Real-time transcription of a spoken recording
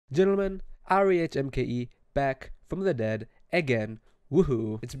Gentlemen, REHMKE back from the dead again.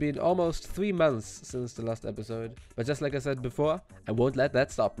 Woohoo! It's been almost 3 months since the last episode, but just like I said before, I won't let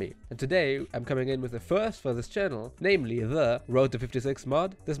that stop me. And today, I'm coming in with a first for this channel, namely the Road to 56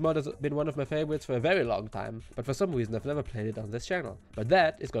 mod. This mod has been one of my favorites for a very long time, but for some reason I've never played it on this channel. But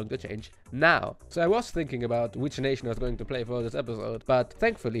that is going to change now. So I was thinking about which nation I was going to play for this episode, but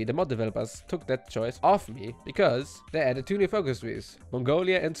thankfully the mod developers took that choice off me because they added 2 new focus trees,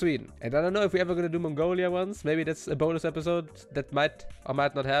 Mongolia and Sweden. And I don't know if we're ever gonna do Mongolia once, maybe that's a bonus episode that might or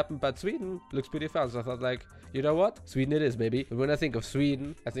might not happen, but Sweden looks pretty fun, so I thought like, you know what? Sweden it is, baby. But when I think of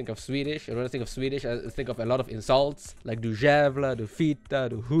Sweden, I think of Swedish, and when I think of Swedish, I think of a lot of insults, like du jävla, du fitta,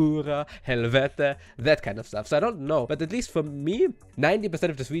 du hura, helvete, that kind of stuff. So I don't know, but at least for me, 90%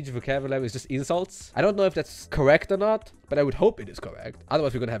 of the Swedish vocabulary is just insults. I don't know if that's correct or not, but I would hope it is correct.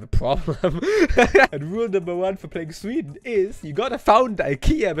 Otherwise, we're gonna have a problem. And rule number 1 for playing Sweden is you gotta found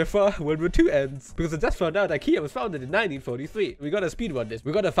IKEA before World War II ends. Because I just found out IKEA was founded in 1943. We gotta speedrun this.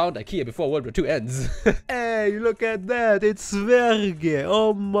 We gotta found IKEA before World War II ends. Hey, look at that! It's Sverige!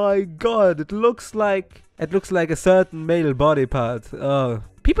 Oh my god! It looks like a certain male body part. Oh.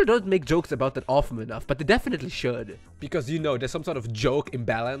 People don't make jokes about that often enough, but they definitely should. Because, you know, there's some sort of joke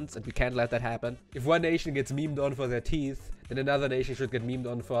imbalance, and we can't let that happen. If one nation gets memed on for their teeth, then another nation should get memed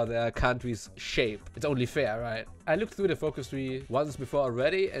on for their country's shape. It's only fair, right? I looked through the focus tree once before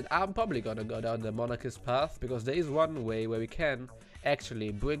already, and I'm probably gonna go down the monarchist path, because there is one way where we can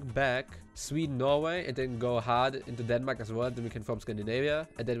actually bring back Sweden, Norway, and then go hard into Denmark as well. Then we can form Scandinavia,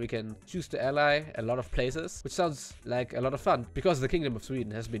 and then we can choose to ally a lot of places, which sounds like a lot of fun because the Kingdom of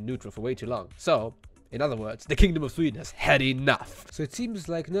Sweden has been neutral for way too long. So, in other words, the Kingdom of Sweden has had enough. So it seems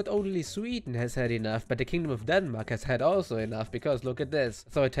like not only Sweden has had enough, but the Kingdom of Denmark has had also enough, because look at this.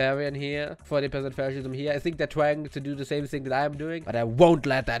 Authoritarian here, 40% fascism here. I think they're trying to do the same thing that I'm doing, but I won't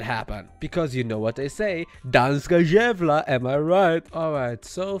let that happen. Because you know what they say, danska jävla, am I right? Alright,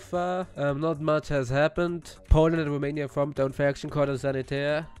 so far, not much has happened. Poland and Romania formed their own faction called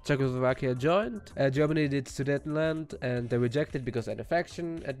Sanitaire. Czechoslovakia joined. Germany did Sudetenland, and they rejected because they had a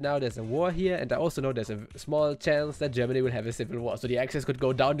faction, and now there's a war here, and I also know there's a small chance that Germany will have a civil war, so the Axis could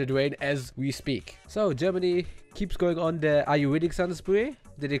go down the drain as we speak. So Germany keeps going on the Ayurvedic spree.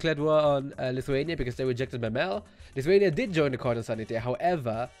 They declared war on Lithuania because they rejected Mamel. Lithuania did join the Cordon Sanitaire,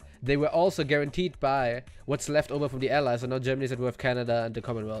 however, they were also guaranteed by what's left over from the Allies, and now Germany said we have Canada and the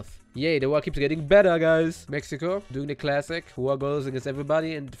Commonwealth. Yay, the war keeps getting better, guys. Mexico doing the classic. War goes against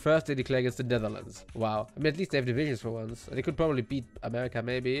everybody, and first they declare against the Netherlands. Wow. I mean, at least they have divisions for once. They could probably beat America,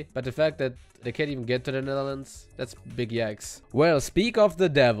 maybe. But the fact that they can't even get to the Netherlands, that's big yikes. Well, speak of the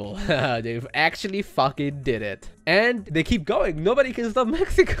devil. They've actually fucking did it. And they keep going. Nobody can stop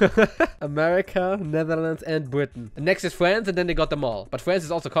Mexico. America, Netherlands, and Britain. And next is France, and then they got them all. But France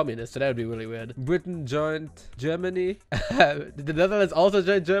is also communist, so that would be really weird. Britain joined Germany. The Netherlands also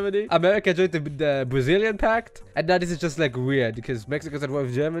joined Germany. America joined the Brazilian pact. And now this is just like weird, because Mexico's at war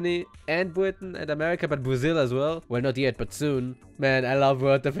with Germany and Britain and America, but Brazil as well. Well, not yet, but soon. Man, I love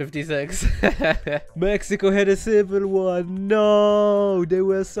Road to 56. Mexico had a civil war. No, they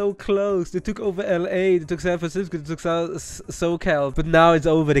were so close. They took over LA, they took San Francisco, they took SoCal. But now it's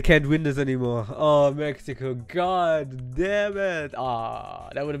over. They can't win this anymore. Oh, Mexico. God damn it. Ah,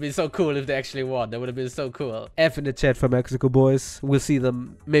 that would have been so cool if they actually won. That would have been so cool. F in the chat for Mexico, boys. We'll see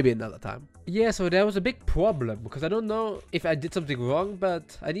them maybe another time. Yeah, so there was a big problem, because I don't know if I did something wrong,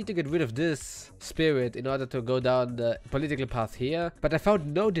 but I need to get rid of this spirit in order to go down the political path here. But I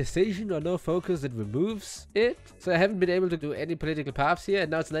found no decision or no focus that removes it. So I haven't been able to do any political paths here.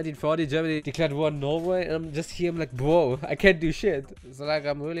 And now it's 1940, Germany declared war on Norway, and I'm just here, I'm like, bro, I can't do shit. So like,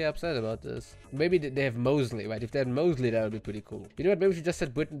 I'm really upset about this. Maybe they have Mosley, right? If they had Mosley, that would be pretty cool. You know what, maybe we should just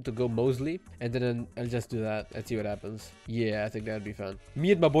set Britain to go Mosley, and then I'll just do that and see what happens. Yeah, I think that would be fun.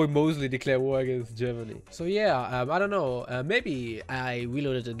 Me and my boy Mosley declare war against Germany. So yeah, I don't know, maybe I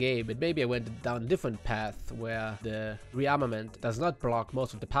reloaded the game, but maybe I went down a different path where the rearmament does not block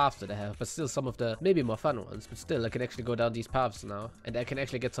most of the paths that I have, but still some of the maybe more fun ones. But still, I can actually go down these paths now, and I can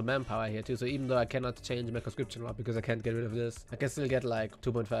actually get some manpower here too. So even though I cannot change my conscription law because I can't get rid of this, I can still get like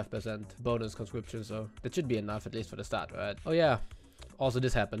 2.5% bonus conscription, so that should be enough at least for the start, right? Oh yeah, also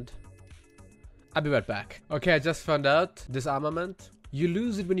this happened. I'll be right back. Okay, I just found out disarmament. You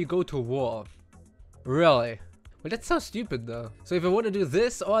lose it when you go to war. Really? Well, that's so stupid though. So if I want to do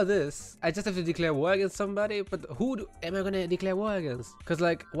this or this, I just have to declare war against somebody. But who am I gonna declare war against? Because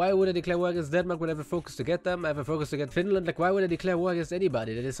like, why would I declare war against Denmark when I have a focus to get them? I have a focus to get Finland. Like, why would I declare war against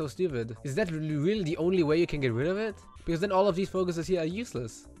anybody? That is so stupid. Is that really the only way you can get rid of it? Because then all of these focuses here are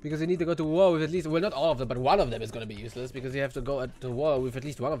useless. Because you need to go to war with at least, well, not all of them, but one of them is going to be useless. Because you have to go to war with at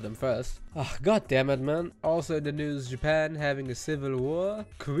least one of them first. Oh, god damn it, man. Also in the news, Japan having a civil war.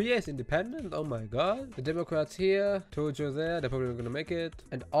 Korea is independent? Oh my god. The Democrats here, Tojo there, they're probably not going to make it.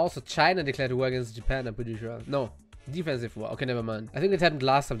 And also China declared war against Japan, I'm pretty sure. No. Defensive war. Okay, never mind. I think it happened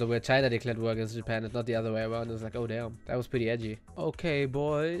last time though, where China declared war against Japan and not the other way around. It was like, oh damn, that was pretty edgy. Okay,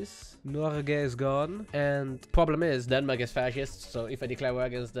 boys. Norge is gone. And problem is, Denmark is fascist. So if I declare war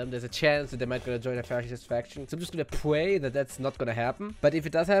against them, there's a chance that they might gonna join a fascist faction. So I'm just gonna pray that that's not gonna happen. But if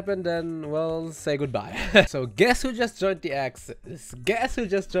it does happen, then, well, say goodbye. So guess who just joined the Axis? Guess who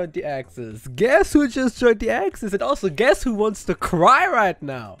just joined the Axis? Guess who just joined the Axis? And also, guess who wants to cry right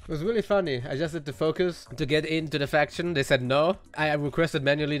now? It was really funny. I just had to focus to get into the faction. They said no. I requested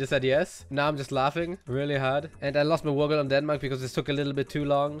manually. They said yes. Now I'm just laughing really hard. And I lost my war goal on Denmark because this took a little bit too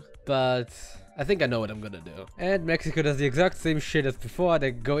long. But I think I know what I'm gonna do. And Mexico does the exact same shit as before.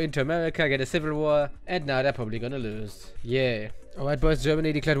 They go into America, get a civil war, and now they're probably gonna lose. Yeah. Alright boys,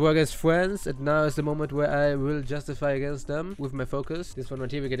 Germany declared war against France, and now is the moment where I will justify against them with my focus. This one right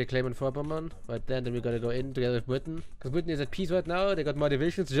here, we get a claim on Vorpommern. Right then we're gonna go in together with Britain. Because Britain is at peace right now, they got more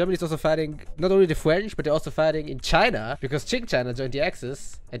divisions. Germany is also fighting not only the French, but they're also fighting in China. Because Qing China joined the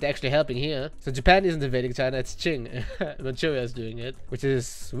Axis, and they're actually helping here. So Japan isn't invading China, it's Qing. Manchuria is doing it, which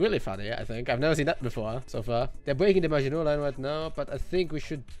is really funny, I think. I've never seen that before, so far. They're breaking the Maginot Line right now, but I think we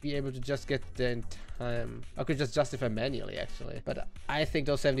should be able to just get there in time. I could just justify manually, actually. But I think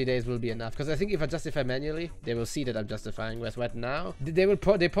those 70 days will be enough. Because I think if I justify manually, they will see that I'm justifying. Whereas right now, they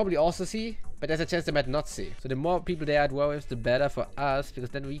probably also see, but there's a chance they might not see. So the more people they are at war with, the better for us.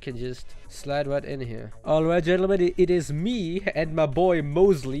 Because then we can just slide right in here. Alright, gentlemen, it is me and my boy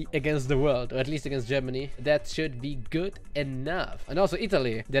Mosley against the world. Or at least against Germany. That should be good enough. And also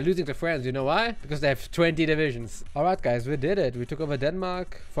Italy. They're losing to France. You know why? Because they have 20 divisions. Alright, guys, we did it. We took over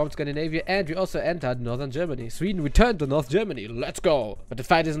Denmark, formed Scandinavia, and we also entered northern Germany. Sweden returned to North Germany. Let's go. But the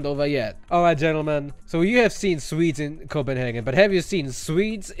fight isn't over yet. Alright, gentlemen. So you have seen Swedes in Copenhagen, but have you seen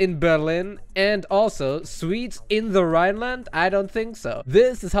Swedes in Berlin and also Swedes in the Rhineland? I don't think so.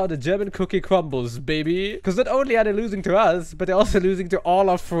 This is how the German cookie crumbles, baby. Because not only are they losing to us, but they're also losing to all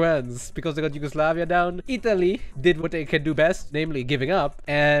our friends. Because they got Yugoslavia down. Italy did what they can do best, namely giving up.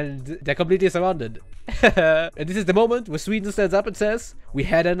 And they're completely surrounded. And this is the moment where Sweden stands up and says, we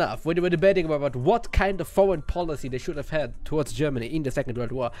had enough. When they were debating about what kind of foreign policy they should have had towards Germany in the Second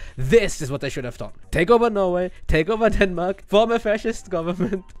World War, this is what they should have done. Take over Norway, take over Denmark, form a fascist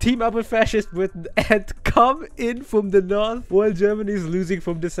government, team up with fascist Britain, and come in from the north while Germany is losing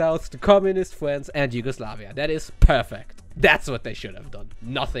from the south to communist France and Yugoslavia. That is perfect. That's what they should have done.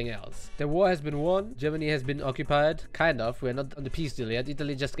 Nothing else. The war has been won. Germany has been occupied. Kind of. We're not on the peace deal yet.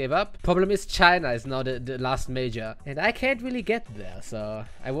 Italy just gave up. Problem is China is now the last major. And I can't really get there. So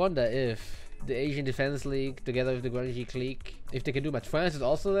I wonder if the Asian Defense League together with the Guangxi clique, if they can do much. France is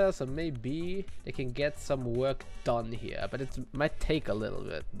also there, so maybe they can get some work done here. But it might take a little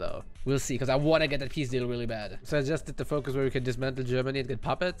bit though. We'll see, because I want to get that peace deal really bad. So I just did the focus where we can dismantle Germany and get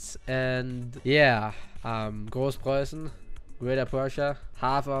puppets. And yeah, Großpreußen, Greater Prussia,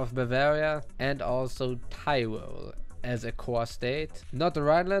 half of Bavaria, and also Tyrol as a core state. Not the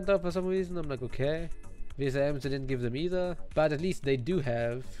Rhineland though, for some reason. I'm like, okay. VSMs, I didn't give them either, but at least they do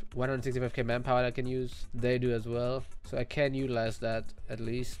have 165k manpower I can use. They do as well, so I can utilize that at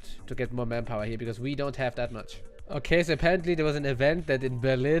least to get more manpower here, because we don't have that much. Okay, so apparently there was an event that in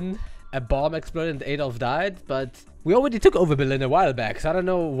Berlin a bomb exploded and Adolf died, but we already took over Berlin a while back, so I don't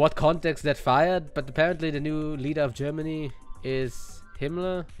know what context that fired, but apparently the new leader of Germany is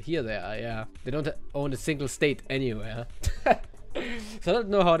Himmler. Here they are, yeah. They don't own a single state anywhere. So I don't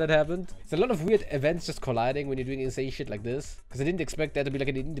know how that happened. It's a lot of weird events just colliding when you're doing insane shit like this. Because I didn't expect that to be like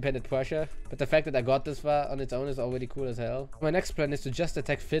an independent Prussia. But the fact that I got this far on its own is already cool as hell. My next plan is to just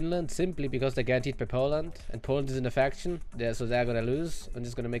attack Finland simply because they're guaranteed by Poland. And Poland is in a faction. So they're gonna lose. I'm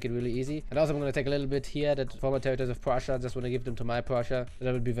just gonna make it really easy. And also I'm gonna take a little bit here, that former territories of Prussia. Just wanna give them to my Prussia.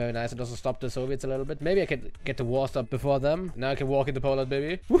 That would be very nice. And also stop the Soviets a little bit. Maybe I can get the war stopped before them. Now I can walk into Poland,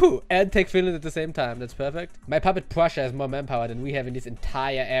 baby. Woohoo! And take Finland at the same time. That's perfect. My puppet Prussia has more manpower than we have in this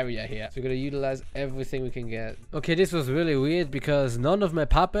entire area here. So we're gonna utilize everything we can get. Okay, this was really weird because none of my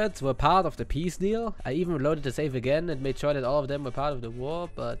puppets were part of the peace deal. I even loaded the save again and made sure that all of them were part of the war,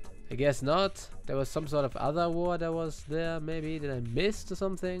 but I guess not. There was some sort of other war that was there, maybe, that I missed or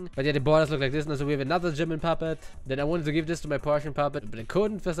something. But yeah, the borders look like this now, so we have another German puppet. Then I wanted to give this to my Prussian puppet, but I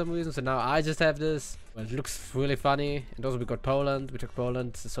couldn't for some reason, so now I just have this. Well, it looks really funny. And also we got Poland. We took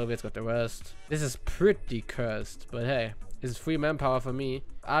Poland. The Soviets got the rest. This is pretty cursed, but hey. This is free manpower for me.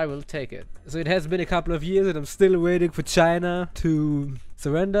 I will take it. So it has been a couple of years and I'm still waiting for China to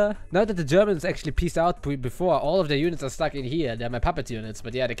surrender. Now that the Germans actually peaced out before, all of their units are stuck in here. They're my puppet units,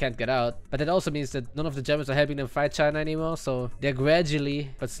 but yeah, they can't get out. But that also means that none of the Germans are helping them fight China anymore. So they're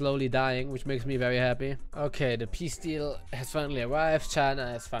gradually but slowly dying, which makes me very happy. Okay, the peace deal has finally arrived.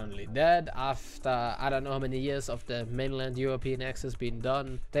 China is finally dead after I don't know how many years of the mainland European access being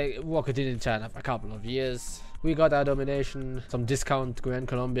done. The war continued in China for a couple of years. We got our domination, some discount Grand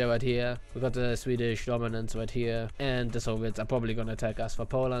Colombia right here. We got the Swedish dominance right here. And the Soviets are probably gonna attack us for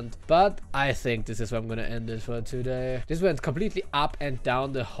Poland. But I think this is where I'm gonna end it for today. This went completely up and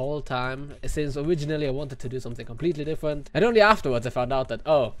down the whole time. Since originally I wanted to do something completely different. And only afterwards I found out that,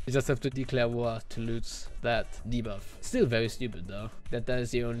 oh, you just have to declare war to lose that debuff. Still very stupid though. That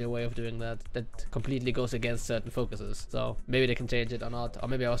is the only way of doing that. That completely goes against certain focuses. So maybe they can change it or not. Or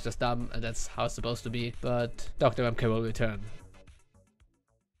maybe I was just dumb and that's how it's supposed to be. But Dr. MK will return.